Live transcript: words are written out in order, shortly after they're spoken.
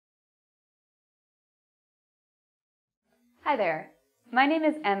Hi there, my name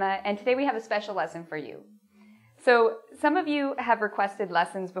is Emma and today we have a special lesson for you. So some of you have requested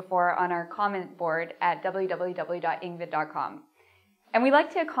lessons before on our comment board at www.engvid.com. And we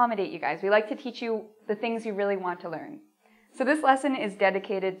like to accommodate you guys. We like to teach you the things you really want to learn. So this lesson is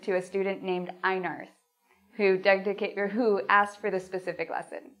dedicated to a student named Einars, who asked for this specific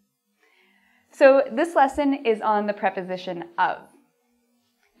lesson. So this lesson is on the preposition of.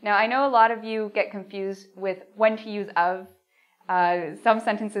 Now I know a lot of you get confused with when to use of. Some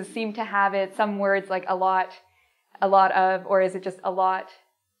sentences seem to have it, some words like a lot of, or is it just a lot?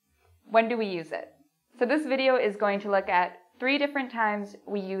 When do we use it? So this video is going to look at 3 different times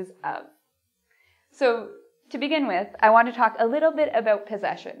we use of. So to begin with, I want to talk a little bit about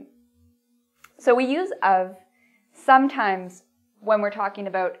possession. So we use of sometimes when we're talking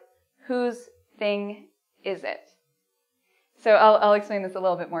about whose thing is it. So I'll explain this a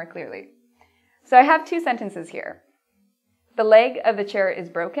little bit more clearly. So I have 2 sentences here. The leg of the chair is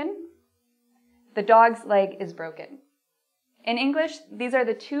broken. The dog's leg is broken. In English, these are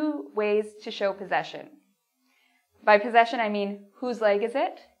the 2 ways to show possession. By possession, I mean, whose leg is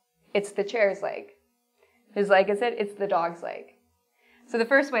it? It's the chair's leg. Whose leg is it? It's the dog's leg. So the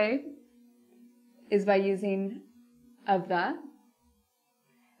first way is by using of the.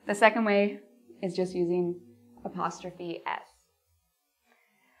 The second way is just using apostrophe s.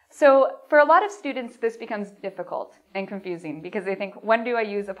 So for a lot of students, this becomes difficult and confusing because they think, when do I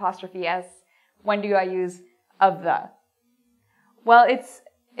use apostrophe s? When do I use of the? Well,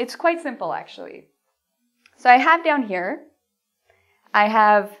 it's quite simple actually. So I have down here, I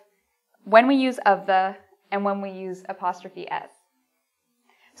have when we use of the and when we use apostrophe s.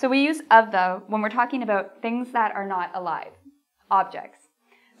 So we use of the when we're talking about things that are not alive, objects.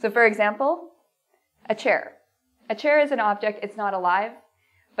 So for example, a chair. A chair is an object, it's not alive,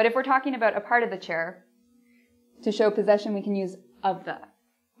 but if we're talking about a part of the chair, to show possession we can use of the.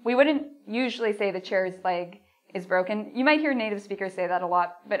 We wouldn't usually say the chair's leg is broken. You might hear native speakers say that a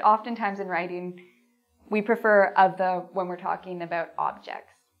lot, but oftentimes in writing, we prefer of the when we're talking about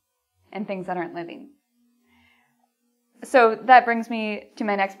objects and things that aren't living. So that brings me to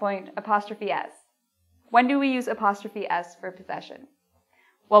my next point, apostrophe s. When do we use apostrophe s for possession?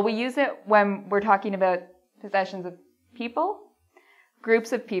 Well, we use it when we're talking about possessions of people,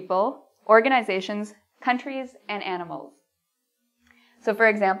 groups of people, organizations, countries, and animals. So for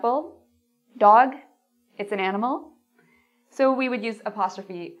example, dog, it's an animal. So we would use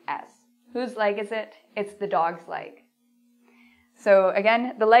apostrophe s. Whose leg is it? It's the dog's leg. So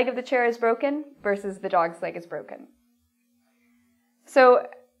again, the leg of the chair is broken versus the dog's leg is broken. So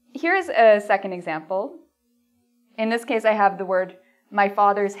here's a second example. In this case, I have the word, my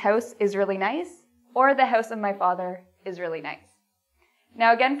father's house is really nice, or the house of my father is really nice.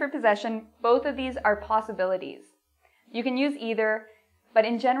 Now again, for possession, both of these are possibilities. You can use either, but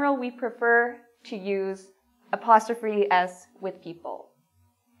in general, we prefer to use apostrophe s with people.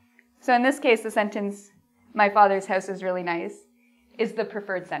 So in this case, the sentence, my father's house is really nice, is the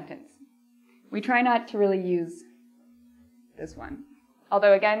preferred sentence. We try not to really use this one.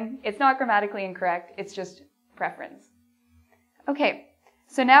 Although again, it's not grammatically incorrect, it's just preference. Okay,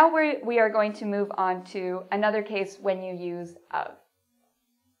 so now we are going to move on to another case when you use of.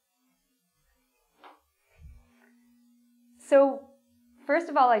 So first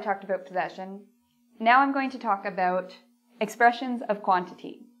of all, I talked about possession. Now I'm going to talk about expressions of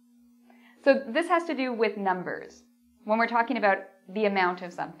quantity. So this has to do with numbers, when we're talking about the amount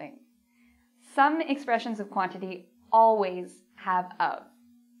of something. Some expressions of quantity always have of.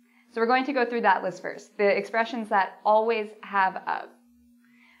 So we're going to go through that list first, the expressions that always have of.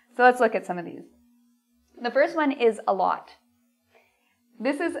 So let's look at some of these. The first one is a lot.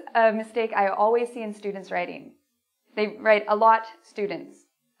 This is a mistake I always see in students writing. They write a lot students,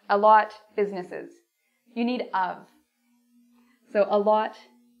 a lot businesses. You need of. So a lot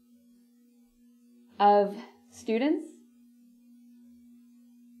of students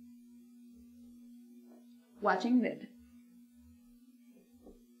watching vid.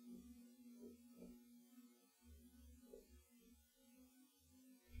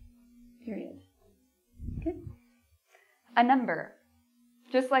 Period. Okay. A number.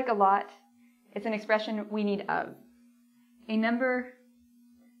 Just like a lot, it's an expression we need of. A number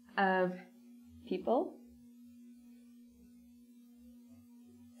of people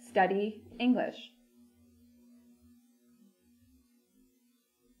study English.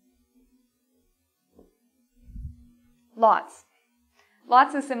 Lots.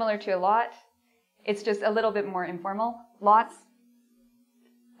 Lots is similar to a lot. It's just a little bit more informal. Lots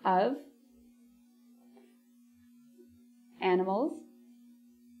of animals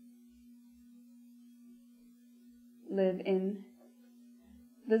live in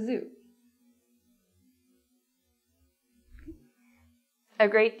the zoo. A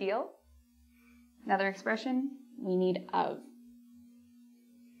great deal. Another expression, we need of.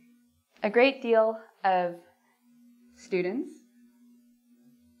 A great deal of students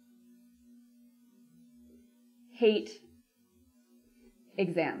hate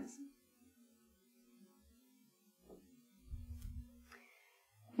exams.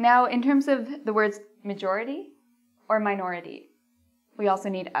 Now, in terms of the words majority or minority, we also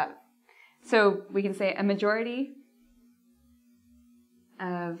need of. So we can say a majority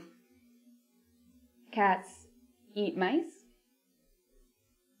of cats eat mice.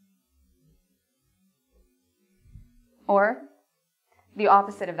 Or the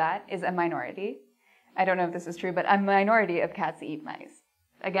opposite of that is a minority. I don't know if this is true, but a minority of cats eat mice.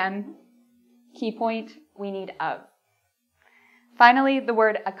 Again, key point, we need of. Finally, the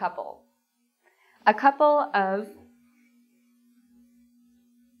word a couple. A couple of,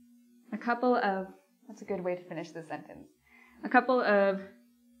 that's a good way to finish this sentence. A couple of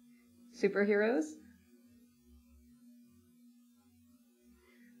superheroes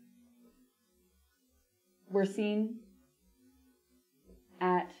were seen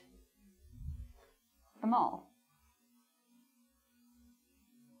at a mall.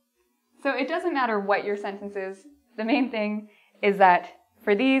 So it doesn't matter what your sentence is. The main thing is that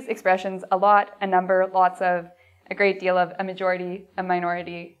for these expressions, a lot, a number, lots of, a great deal of, a majority, a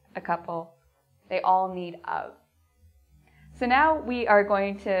minority, a couple, they all need of. So now we are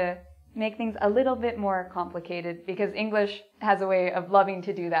going to make things a little bit more complicated because English has a way of loving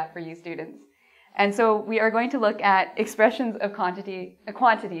to do that for you students. And so we are going to look at expressions of quantity,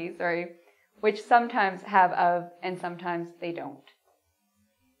 which sometimes have of and sometimes they don't.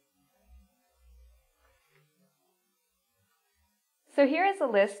 So here is a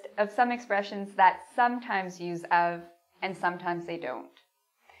list of some expressions that sometimes use of and sometimes they don't.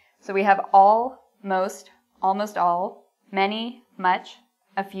 So we have all, most, almost all, many, much,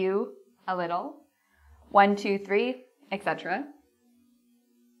 a few, a little, 1, 2, 3, etc.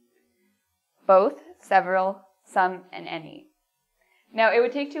 Both, several, some, and any. Now, it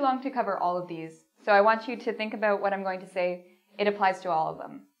would take too long to cover all of these, so I want you to think about what I'm going to say. It applies to all of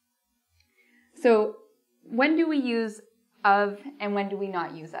them. So, when do we use of and when do we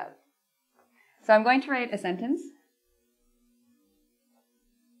not use of? So I'm going to write a sentence.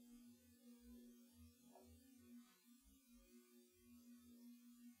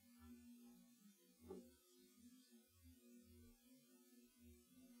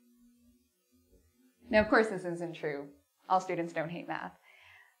 Now, of course, this isn't true. All students don't hate math.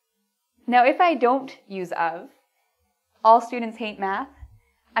 Now, if I don't use of, all students hate math,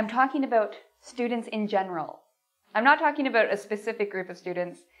 I'm talking about students in general. I'm not talking about a specific group of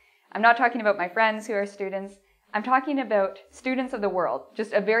students. I'm not talking about my friends who are students. I'm talking about students of the world,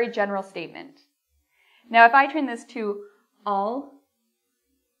 just a very general statement. Now, if I turn this to all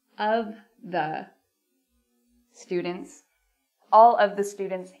of the students, all of the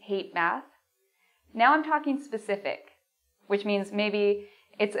students hate math, now I'm talking specific, which means maybe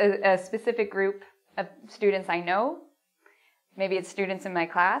it's a specific group of students I know. Maybe it's students in my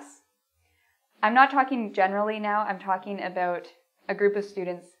class. I'm not talking generally now. I'm talking about a group of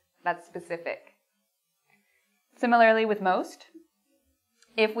students that's specific. Similarly with most,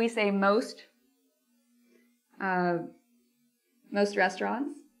 if we say most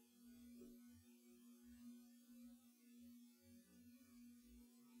restaurants,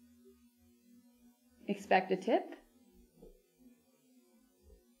 expect a tip.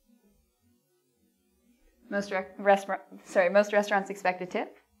 Most restaurants expect a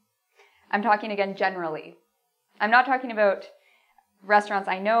tip. I'm talking again generally. I'm not talking about restaurants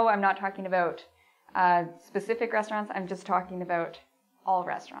I know. I'm not talking about specific restaurants. I'm just talking about all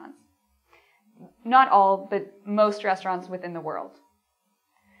restaurants. Not all, but most restaurants within the world.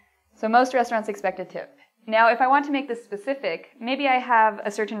 So most restaurants expect a tip. Now, if I want to make this specific, maybe I have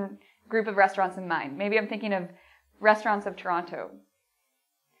a certain group of restaurants in mind. Maybe I'm thinking of restaurants of Toronto.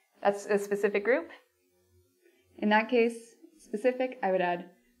 That's a specific group. In that case, specific, I would add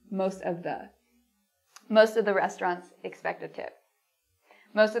most of the. Most of the restaurants expect a tip.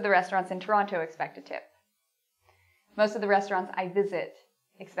 Most of the restaurants in Toronto expect a tip. Most of the restaurants I visit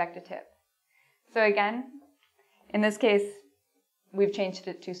expect a tip. So again, in this case, we've changed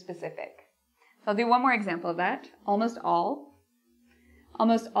it to specific. So I'll do one more example of that. Almost all.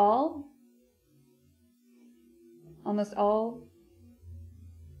 Almost all. Almost all.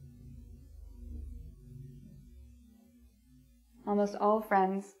 Almost all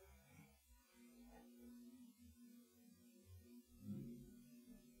friends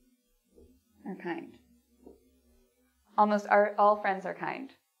are kind. all friends are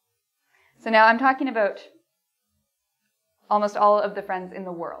kind. So now I'm talking about almost all of the friends in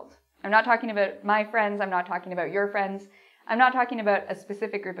the world. I'm not talking about my friends. I'm not talking about your friends. I'm not talking about a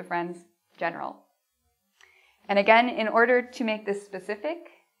specific group of friends, general. And again, in order to make this specific,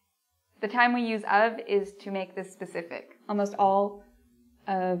 the time we use of is to make this specific. Almost all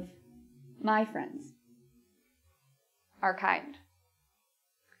of my friends are kind.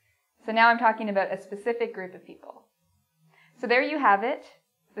 So now I'm talking about a specific group of people. So there you have it,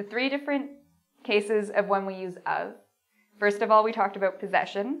 the 3 different cases of when we use of. First of all, we talked about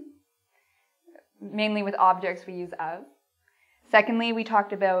possession. Mainly with objects we use of. Secondly, we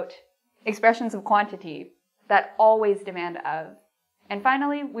talked about expressions of quantity that always demand of. And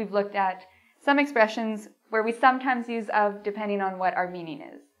finally, we've looked at some expressions where we sometimes use of depending on what our meaning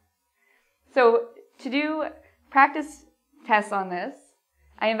is. So to do practice tests on this,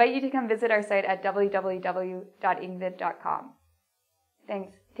 I invite you to come visit our site at www.engvid.com.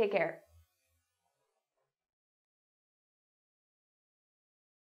 Thanks. Take care.